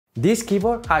This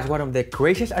keyboard has one of the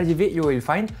craziest RGB you will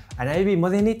find, and I'll be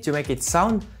modding it to make it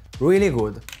sound really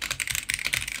good.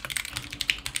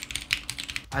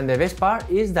 And the best part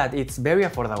is that it's very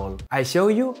affordable. I'll show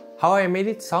you how I made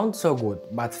it sound so good,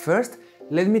 but first,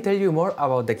 let me tell you more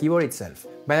about the keyboard itself.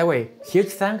 By the way, huge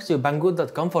thanks to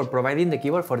banggood.com for providing the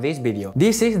keyboard for this video.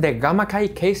 This is the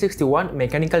Gamakay K61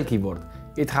 mechanical keyboard.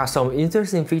 It has some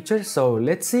interesting features, so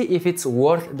let's see if it's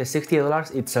worth the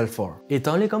 $60 it sells for. It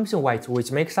only comes in white,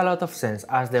 which makes a lot of sense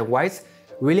as the whites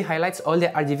really highlights all the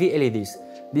RGB LEDs.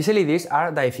 These LEDs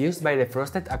are diffused by the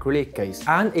frosted acrylic case,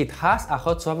 and it has a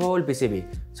hot swappable PCB,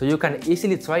 so you can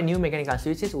easily try new mechanical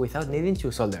switches without needing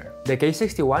to solder. The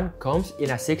K61 comes in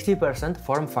a 60%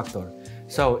 form factor,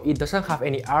 so it doesn't have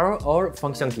any arrow or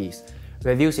function keys,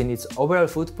 reducing its overall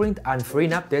footprint and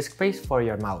freeing up desk space for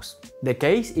your mouse. The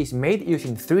case is made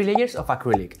using 3 layers of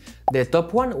acrylic. The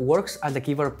top one works as the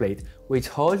keyboard plate, which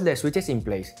holds the switches in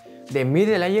place. The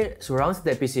middle layer surrounds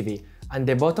the PCB, and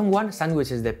the bottom one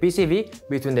sandwiches the PCB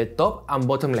between the top and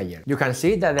bottom layer. You can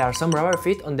see that there are some rubber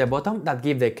feet on the bottom that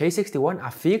give the K61 a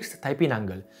fixed typing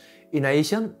angle. In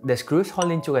addition, the screws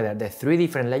holding together the 3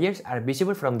 different layers are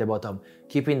visible from the bottom,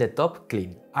 keeping the top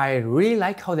clean. I really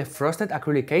like how the frosted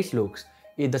acrylic case looks.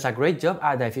 It does a great job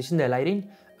at diffusing the lighting,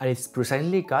 and it's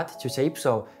precisely cut to shape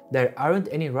so there aren't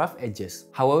any rough edges.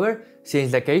 However,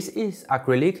 since the case is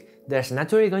acrylic, there's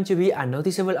naturally going to be a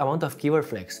noticeable amount of keyboard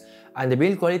flex, and the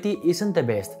build quality isn't the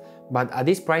best, but at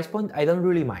this price point I don't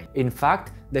really mind. In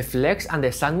fact, the flex and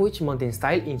the sandwich mounting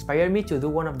style inspired me to do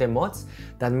one of the mods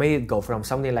that made it go from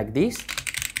something like this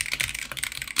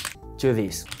to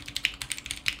this.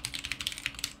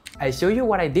 I'll show you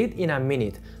what I did in a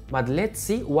minute, but let's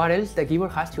see what else the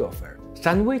keyboard has to offer.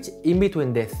 Sandwiched in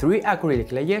between the 3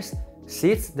 acrylic layers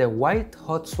sits the white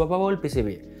hot swappable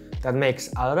PCB. That makes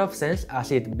a lot of sense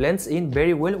as it blends in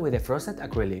very well with the frosted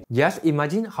acrylic. Just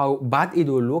imagine how bad it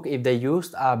would look if they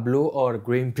used a blue or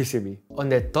green PCB. On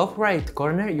the top right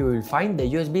corner you will find the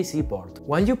USB-C port.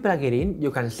 Once you plug it in, you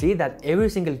can see that every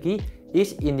single key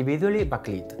is individually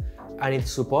backlit, and it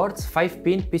supports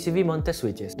 5-pin PCB mounted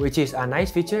switches, which is a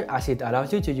nice feature as it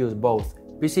allows you to use both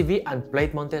PCB and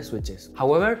plate mounted switches.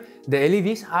 However, the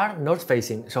LEDs are north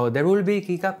facing, so there will be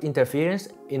keycap interference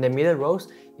in the middle rows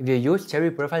if you use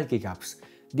cherry profile keycaps.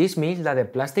 This means that the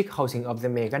plastic housing of the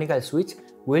mechanical switch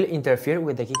will interfere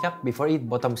with the keycap before it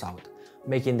bottoms out,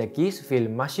 making the keys feel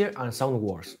mushier and sound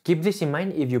worse. Keep this in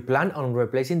mind if you plan on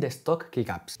replacing the stock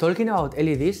keycaps. Talking about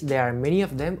LEDs, there are many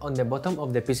of them on the bottom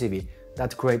of the PCB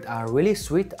that create a really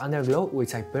sweet underglow,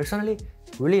 which I personally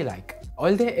really like.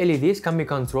 All the LEDs can be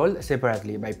controlled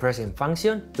separately by pressing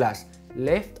function plus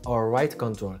left or right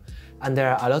control, and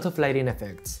there are a lot of lighting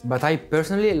effects, but I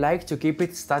personally like to keep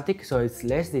it static so it's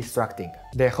less distracting.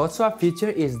 The hot swap feature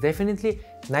is definitely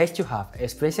nice to have,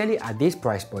 especially at this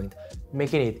price point,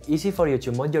 making it easy for you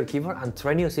to mod your keyboard and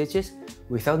try new switches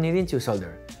without needing to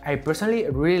solder. I personally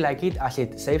really like it as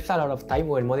it saves a lot of time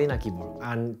when modding a keyboard,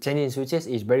 and changing switches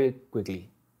is very quick.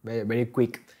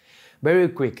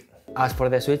 As for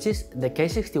the switches, the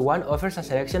K61 offers a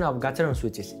selection of Gateron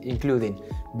switches, including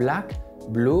black,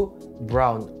 blue,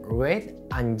 brown, red,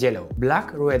 and yellow.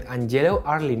 Black, red, and yellow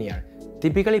are linear,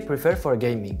 typically preferred for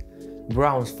gaming.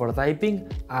 Browns for typing,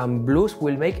 and blues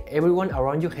will make everyone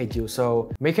around you hate you,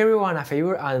 so make everyone a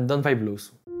favor and don't buy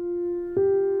blues.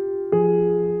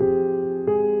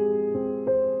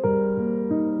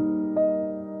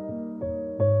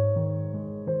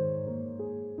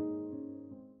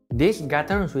 These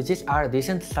Gateron switches are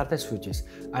decent starter switches,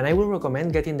 and I would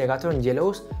recommend getting the Gateron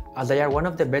yellows as they are one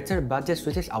of the better budget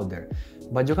switches out there,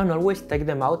 but you can always take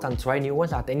them out and try new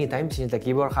ones at any time since the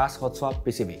keyboard has hot swap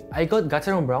PCB. I got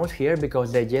Gateron browns here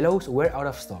because the yellows were out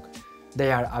of stock.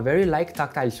 They are a very light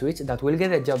tactile switch that will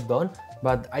get the job done,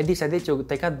 but I decided to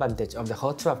take advantage of the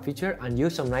hot swap feature and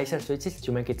use some nicer switches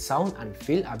to make it sound and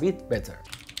feel a bit better.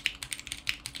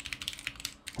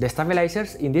 The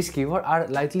stabilizers in this keyboard are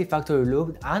lightly factory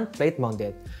lubed and plate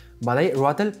mounted, but they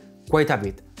rattle quite a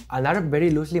bit and are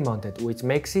very loosely mounted, which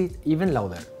makes it even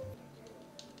louder.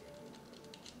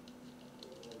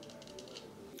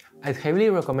 I'd heavily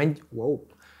recommend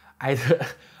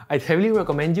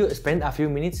you spend a few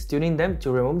minutes tuning them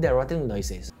to remove the rattling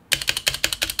noises.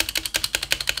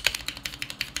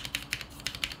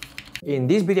 In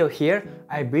this video here,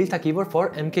 I built a keyboard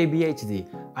for MKBHD,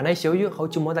 and I show you how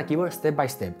to mod a keyboard step by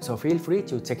step, so feel free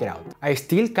to check it out. I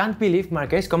still can't believe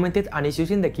Marquez commented and is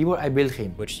using the keyboard I built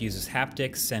him, which uses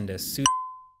haptics and a suit.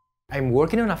 I'm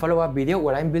working on a follow-up video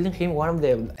where I'm building him one of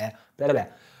the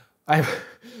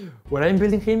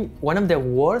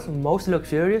world's most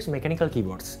luxurious mechanical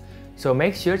keyboards. So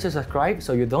make sure to subscribe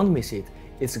so you don't miss it.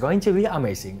 It's going to be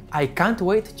amazing. I can't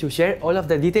wait to share all of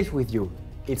the details with you.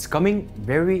 It's coming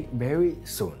very, very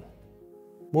soon.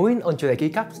 Moving on to the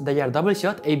keycaps, they are double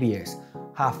shot ABS,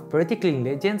 have pretty clean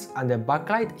legends, and the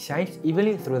backlight shines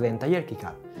evenly through the entire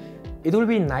keycap. It would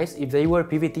be nice if they were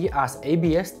PVT, as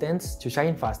ABS tends to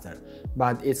shine faster,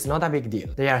 but it's not a big deal.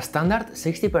 They are standard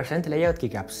 60% layout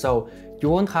keycaps, so you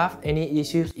won't have any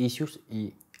issues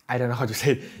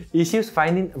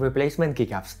finding replacement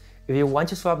keycaps if you want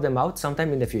to swap them out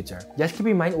sometime in the future. Just keep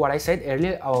in mind what I said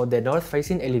earlier about the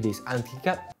north-facing LEDs and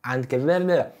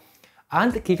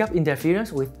keycap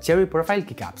interference with cherry profile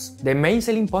keycaps. The main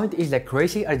selling point is the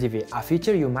crazy RGB, a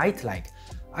feature you might like.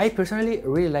 I personally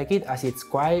really like it as it's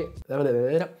quite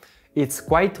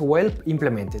well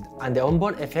implemented, and the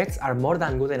onboard effects are more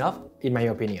than good enough in my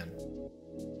opinion.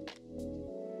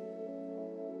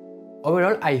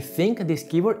 Overall, I think this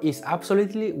keyboard is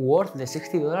absolutely worth the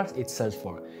 $60 it sells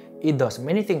for. It does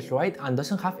many things right and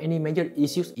doesn't have any major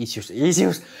issues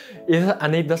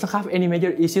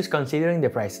considering the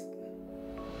price.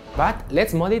 But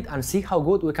let's mod it and see how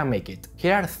good we can make it.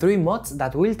 Here are 3 mods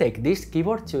that will take this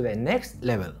keyboard to the next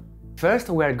level. First,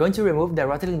 we are going to remove the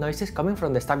rattling noises coming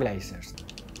from the stabilizers.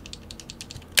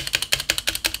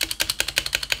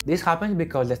 This happens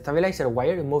because the stabilizer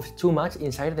wire moves too much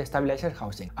inside the stabilizer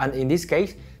housing, and in this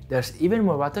case, there's even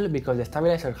more rattle because the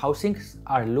stabilizer housings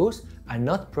are loose and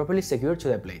not properly secured to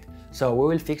the plate, so we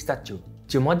will fix that too.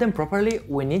 To mod them properly,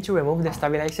 we need to remove the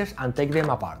stabilizers and take them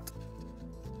apart.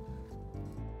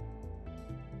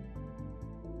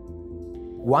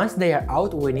 Once they are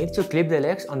out, we need to clip the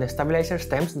legs on the stabilizer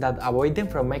stems that avoid them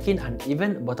from making an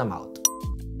even bottom out.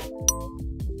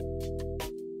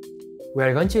 We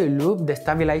are going to lube the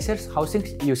stabilizers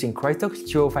housings using Krytox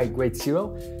 205 grade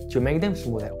 0 to make them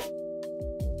smoother.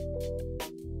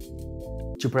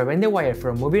 To prevent the wire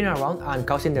from moving around and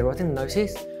causing the rattling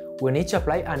noises, we need to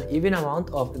apply an even amount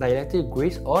of dielectric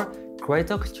grease or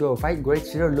Krytox 205 grade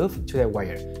 0 lube to the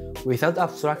wire, without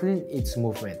obstructing its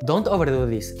movement. Don't overdo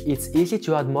this, it's easy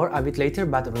to add more a bit later,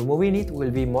 but removing it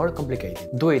will be more complicated.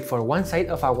 Do it for one side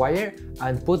of a wire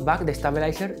and put back the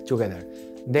stabilizer together.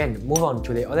 Then move on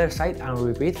to the other side and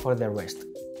repeat for the rest.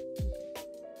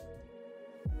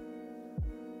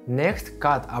 Next,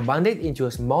 cut a band-aid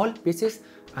into small pieces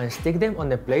and stick them on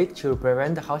the plate to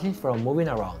prevent the housings from moving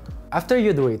around. After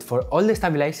you do it for all the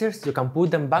stabilizers, you can put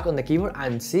them back on the keyboard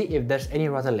and see if there's any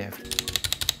rattle left.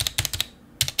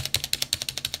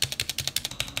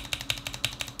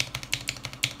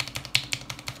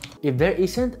 If there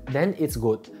isn't, then it's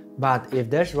good, but if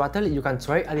there's rattle, you can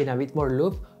try adding a bit more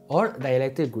lube or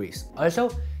dielectric grease. Also,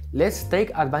 let's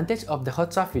take advantage of the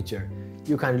hot swap feature.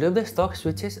 You can lube the stock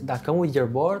switches that come with your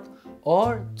board,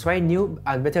 or try new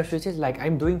and better switches like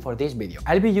I'm doing for this video.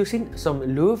 I'll be using some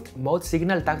lubed mode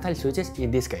signal tactile switches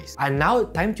in this case. And now,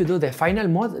 time to do the final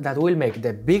mod that will make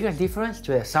the biggest difference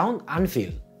to the sound and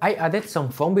feel. I added some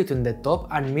foam between the top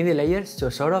and middle layers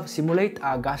to sort of simulate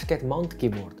a gasket mount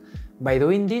keyboard. By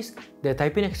doing this, the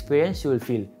typing experience will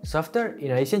feel softer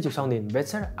in addition to sounding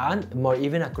better and more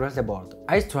even across the board.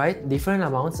 I tried different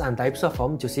amounts and types of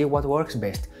foam to see what works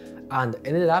best, and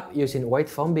ended up using white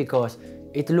foam because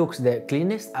it looks the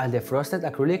cleanest as the frosted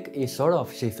acrylic is sort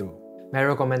of see-through. My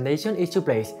recommendation is to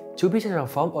place 2 pieces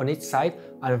of foam on each side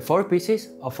and 4 pieces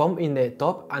of foam in the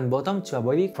top and bottom to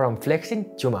avoid it from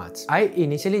flexing too much. I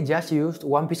initially just used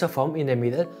 1 piece of foam in the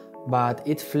middle, but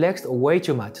it flexed way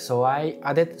too much, so I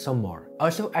added some more.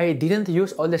 Also, I didn't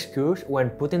use all the screws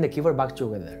when putting the keyboard back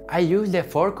together. I used the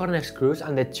 4 corner screws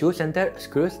and the 2 center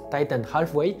screws tightened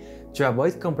halfway to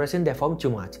avoid compressing the foam too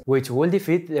much, which will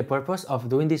defeat the purpose of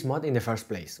doing this mod in the first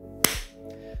place.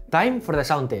 Time for the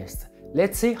sound test.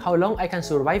 Let's see how long I can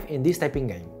survive in this typing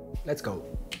game. Let's go.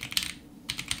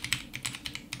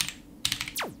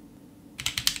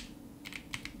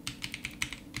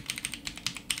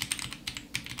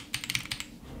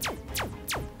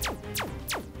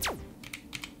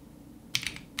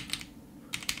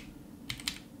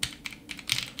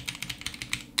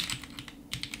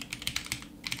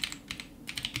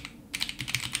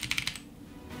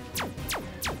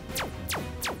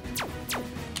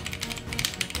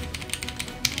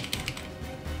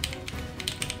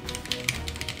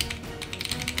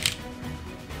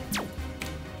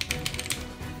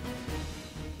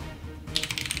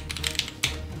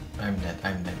 I'm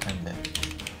dead.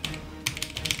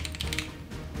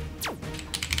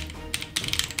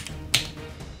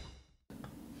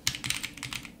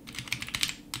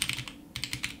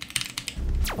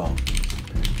 Bomb.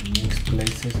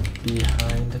 Misplaces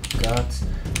behind the guts.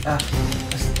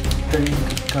 String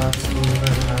cuts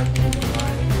over honey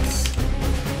lines.